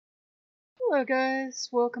Hello guys,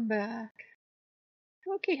 welcome back.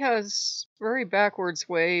 Loki has very backwards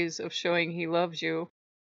ways of showing he loves you.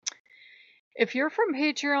 If you're from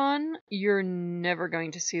Patreon, you're never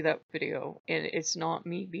going to see that video, and it's not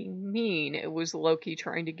me being mean, it was Loki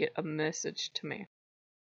trying to get a message to me.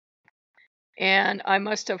 And I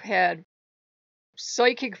must have had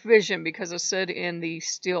psychic vision because I said in the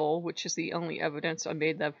still, which is the only evidence I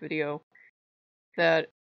made that video, that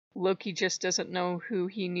Loki just doesn't know who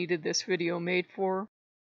he needed this video made for.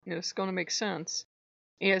 It's going to make sense.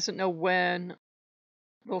 He doesn't know when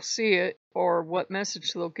they'll see it or what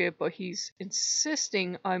message they'll get, but he's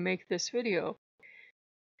insisting I make this video.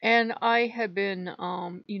 And I had been,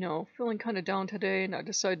 feeling kind of down today, and I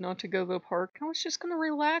decided not to go to the park. I was just going to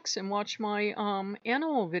relax and watch my,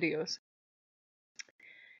 animal videos.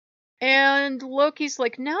 And Loki's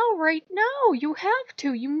like, no, right now, you have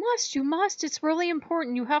to, you must, it's really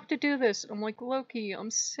important, you have to do this. I'm like, Loki, I'm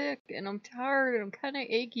sick, and I'm tired, and I'm kind of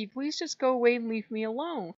achy, please just go away and leave me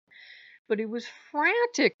alone. But he was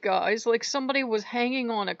frantic, guys, like somebody was hanging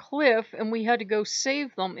on a cliff, and we had to go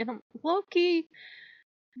save them. And Loki,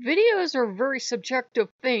 videos are a very subjective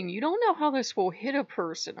thing, you don't know how this will hit a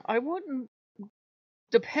person. I wouldn't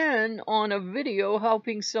depend on a video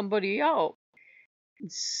helping somebody out.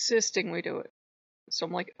 Insisting we do it. So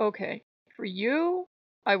I'm like, okay, for you,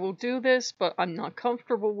 I will do this, but I'm not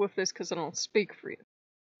comfortable with this because I don't speak for you.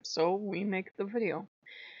 So we make the video.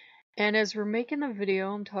 And as we're making the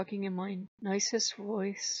video, I'm talking in my nicest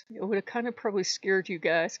voice. It would have kind of probably scared you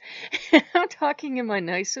guys. I'm talking in my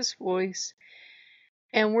nicest voice.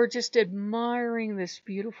 And we're just admiring this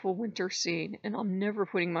beautiful winter scene. And I'm never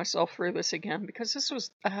putting myself through this again, because this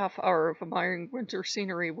was a half hour of admiring winter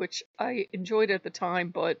scenery, which I enjoyed at the time,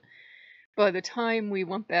 but by the time we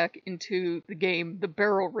went back into the game, the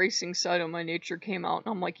barrel racing side of my nature came out,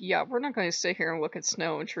 and I'm like, yeah, we're not going to sit here and look at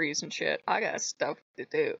snow and trees and shit. I got stuff to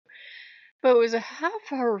do. But it was a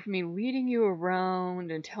half hour of me leading you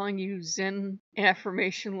around and telling you Zen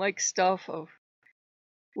affirmation-like stuff of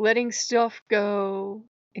letting stuff go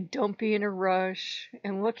and don't be in a rush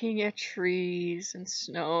and looking at trees and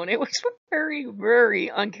snow. And it was very, very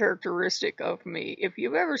uncharacteristic of me. If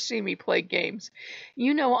you've ever seen me play games,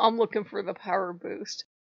 you know I'm looking for the power boost.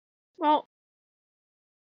 Well,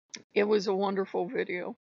 it was a wonderful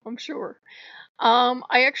video, I'm sure.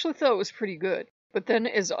 I actually thought it was pretty good. But then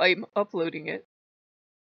as I'm uploading it,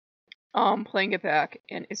 playing it back,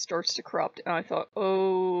 and it starts to corrupt, and I thought,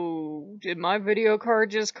 oh, did my video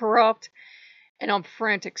card just corrupt? And I'm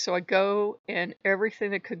frantic, so I go, and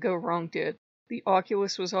everything that could go wrong did. The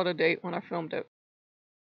Oculus was out of date when I filmed it.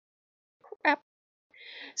 Crap.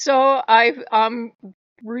 So I'm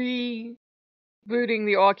rebooting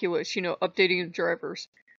the Oculus, updating the drivers.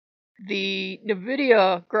 The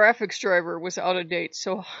NVIDIA graphics driver was out of date,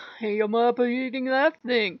 so I am updating that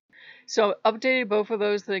thing. So updated both of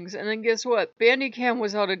those things, and then guess what? Bandicam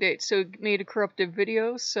was out of date, so it made a corrupted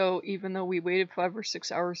video, so even though we waited 5 or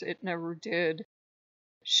 6 hours, it never did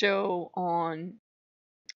show on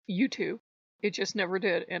YouTube. It just never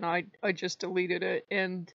did, and I just deleted it,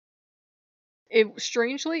 and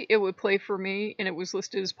strangely, it would play for me, and it was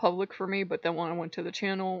listed as public for me, but then when I went to the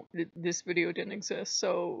channel, this video didn't exist,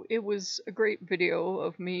 so it was a great video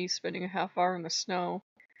of me spending a half hour in the snow,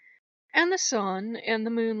 and the sun, and the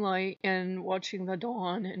moonlight, and watching the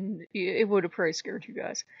dawn, and it would have probably scared you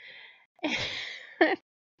guys.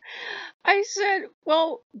 I said,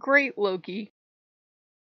 well, great, Loki.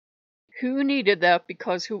 Who needed that?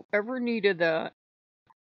 Because whoever needed that,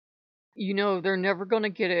 they're never gonna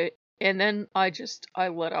get it. And then I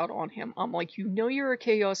let out on him. I'm like, you're a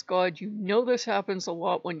chaos god. This happens a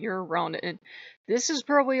lot when you're around it. And this is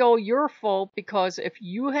probably all your fault, because if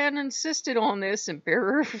you hadn't insisted on this and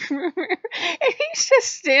and he's just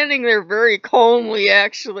standing there very calmly,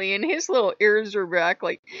 actually, and his little ears are back,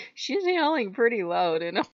 like, she's yelling pretty loud.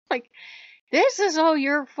 And I'm like, this is all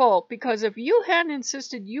your fault, because if you hadn't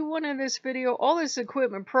insisted you wanted this video, all this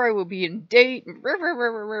equipment probably would be in date,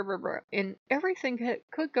 and everything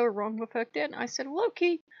could go wrong with that did. And I said,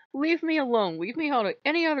 Loki, leave me alone. Leave me out of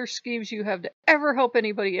any other schemes you have to ever help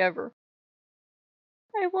anybody ever.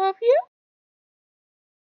 I love you.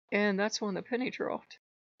 And that's when the penny dropped.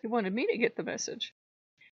 He wanted me to get the message.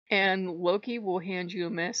 And Loki will hand you a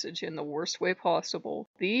message in the worst way possible.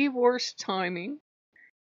 The worst timing.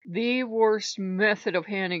 The worst method of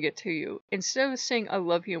handing it to you. Instead of saying, I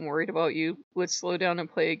love you, I'm worried about you, let's slow down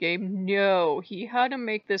and play a game. No, he had to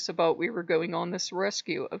make this about we were going on this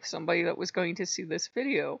rescue of somebody that was going to see this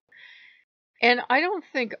video. And I don't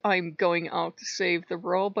think I'm going out to save the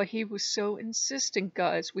world, but he was so insistent,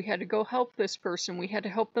 guys. We had to go help this person. We had to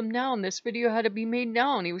help them now, and this video had to be made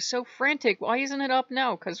now. And he was so frantic. Why isn't it up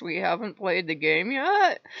now? Because we haven't played the game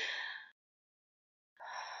yet.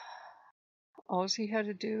 All he had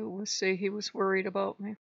to do was say he was worried about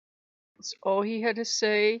me. That's all he had to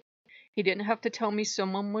say. He didn't have to tell me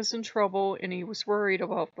someone was in trouble and he was worried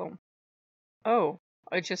about them. Oh,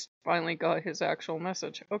 I just finally got his actual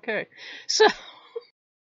message. Okay. So,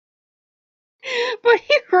 but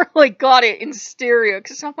he really got it in stereo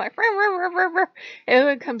because I'm like, "Rah, rah, rah, rah, rah." And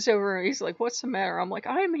then comes over and he's like, what's the matter? I'm like,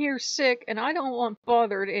 I'm here sick and I don't want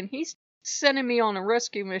bothered. And he's sending me on a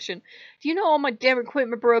rescue mission. Do you know all my damn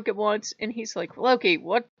equipment broke at once? And he's like, Loki,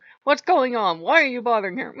 what's going on? Why are you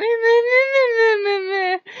bothering her?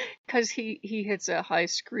 Because he hits a high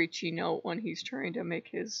screechy note when he's trying to make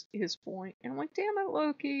his point. And I'm like, damn it,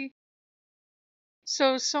 Loki.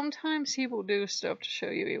 So sometimes he will do stuff to show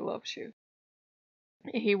you he loves you.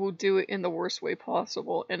 He will do it in the worst way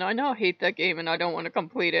possible. And I know I hate that game and I don't want to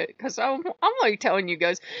complete it. Because I'm like telling you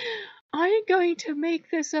guys, I'm going to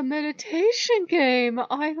make this a meditation game.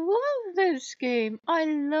 I love this game. I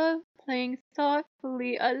love playing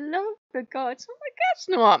thoughtfully. I love the gods. I'm like, that's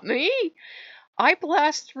not me. I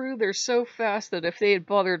blast through there so fast that if they had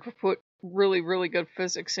bothered to put really, really good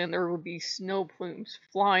physics in, there would be snow plumes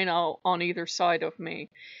flying out on either side of me.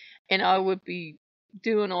 And I would be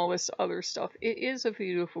doing all this other stuff. It is a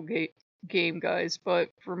beautiful game, guys, but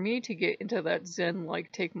for me to get into that zen,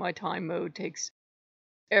 like, take my time mode takes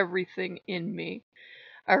everything in me.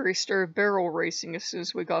 I restarted barrel racing as soon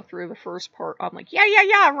as we got through the first part. I'm like, yeah,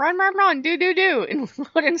 run, do. And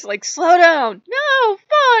Loden's like, slow down. No,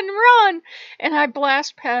 fun, run. And I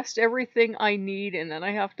blast past everything I need, and then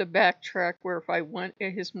I have to backtrack where if I went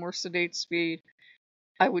at his more sedate speed,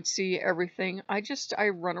 I would see everything. I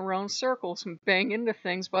run around circles and bang into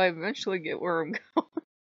things, but I eventually get where I'm going.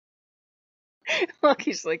 Look,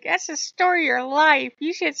 he's like, that's the story of your life.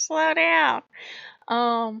 You should slow down.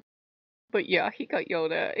 But yeah, he got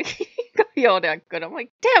yelled at. He got yelled at good. I'm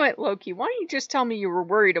like, damn it, Loki, why don't you just tell me you were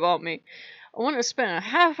worried about me? I want to spend a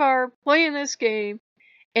half hour playing this game.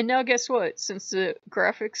 And now guess what? Since the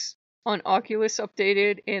graphics on Oculus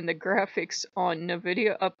updated and the graphics on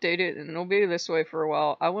NVIDIA updated, and it'll be this way for a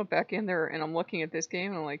while, I went back in there and I'm looking at this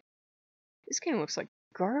game and I'm like, this game looks like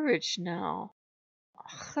garbage now.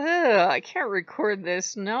 Ugh, I can't record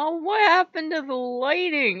this now. What happened to the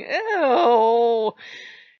lighting? Ew.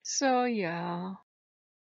 So yeah.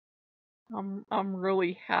 I'm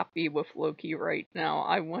really happy with Loki right now.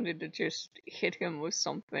 I wanted to just hit him with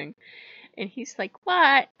something. And he's like,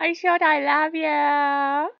 what? I showed I love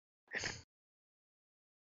you.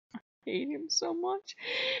 Hate him so much.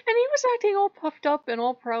 And he was acting all puffed up and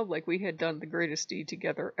all proud like we had done the greatest deed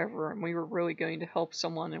together ever and we were really going to help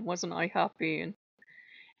someone and wasn't I happy and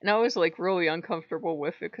I was like really uncomfortable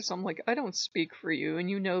with it because I'm like, I don't speak for you and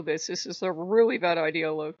you know this. This is a really bad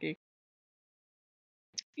idea, Loki.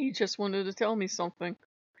 He just wanted to tell me something.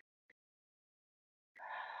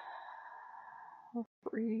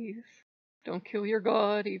 Breathe. Don't kill your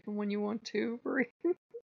god even when you want to. Breathe.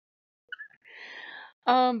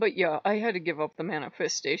 But yeah, I had to give up the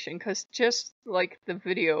manifestation because just like the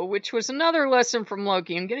video, which was another lesson from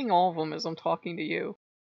Loki, I'm getting all of them as I'm talking to you.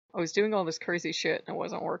 I was doing all this crazy shit and it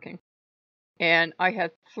wasn't working. And I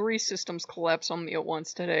had 3 systems collapse on me at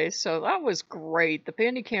once today, so that was great. The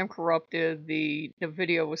Bandicam corrupted, the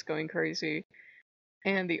video was going crazy,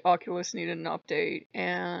 and the Oculus needed an update,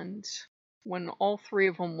 and when all 3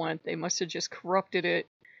 of them went, they must have just corrupted it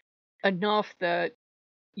enough that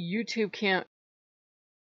YouTube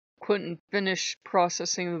couldn't finish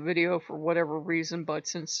processing the video for whatever reason, but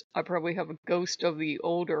since I probably have a ghost of the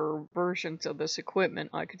older versions of this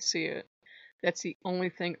equipment, I could see it. That's the only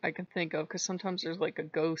thing I can think of, because sometimes there's like a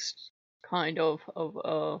ghost kind of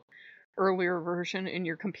earlier version in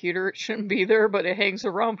your computer. It shouldn't be there, but it hangs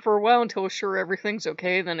around for a while until sure everything's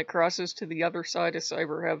okay, then it crosses to the other side of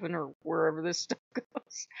cyber heaven or wherever this stuff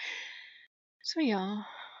goes. So yeah.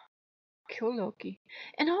 Kill Loki.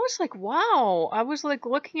 And I was like, wow. I was like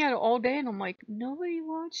looking at it all day and I'm like, nobody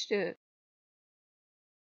watched it.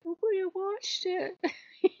 Nobody watched it.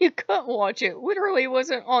 You couldn't watch it. Literally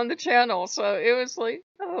wasn't on the channel. So it was like,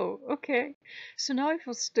 oh, okay. So now I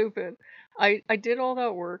feel stupid. I did all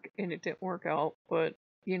that work and it didn't work out. But,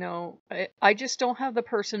 you know, I just don't have the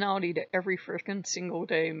personality to every freaking single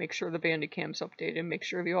day make sure the Bandicam's updated, make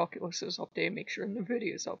sure the Oculus is updated, make sure the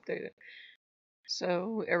video is updated.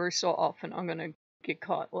 So every so often I'm gonna get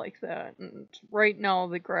caught like that. And right now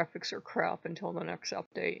the graphics are crap until the next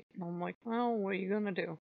update. And I'm like, well, what are you gonna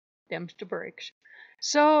do? them's the breaks.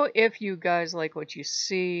 So if you guys like what you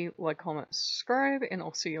see, like, comment, subscribe, and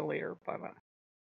I'll see you later. Bye bye.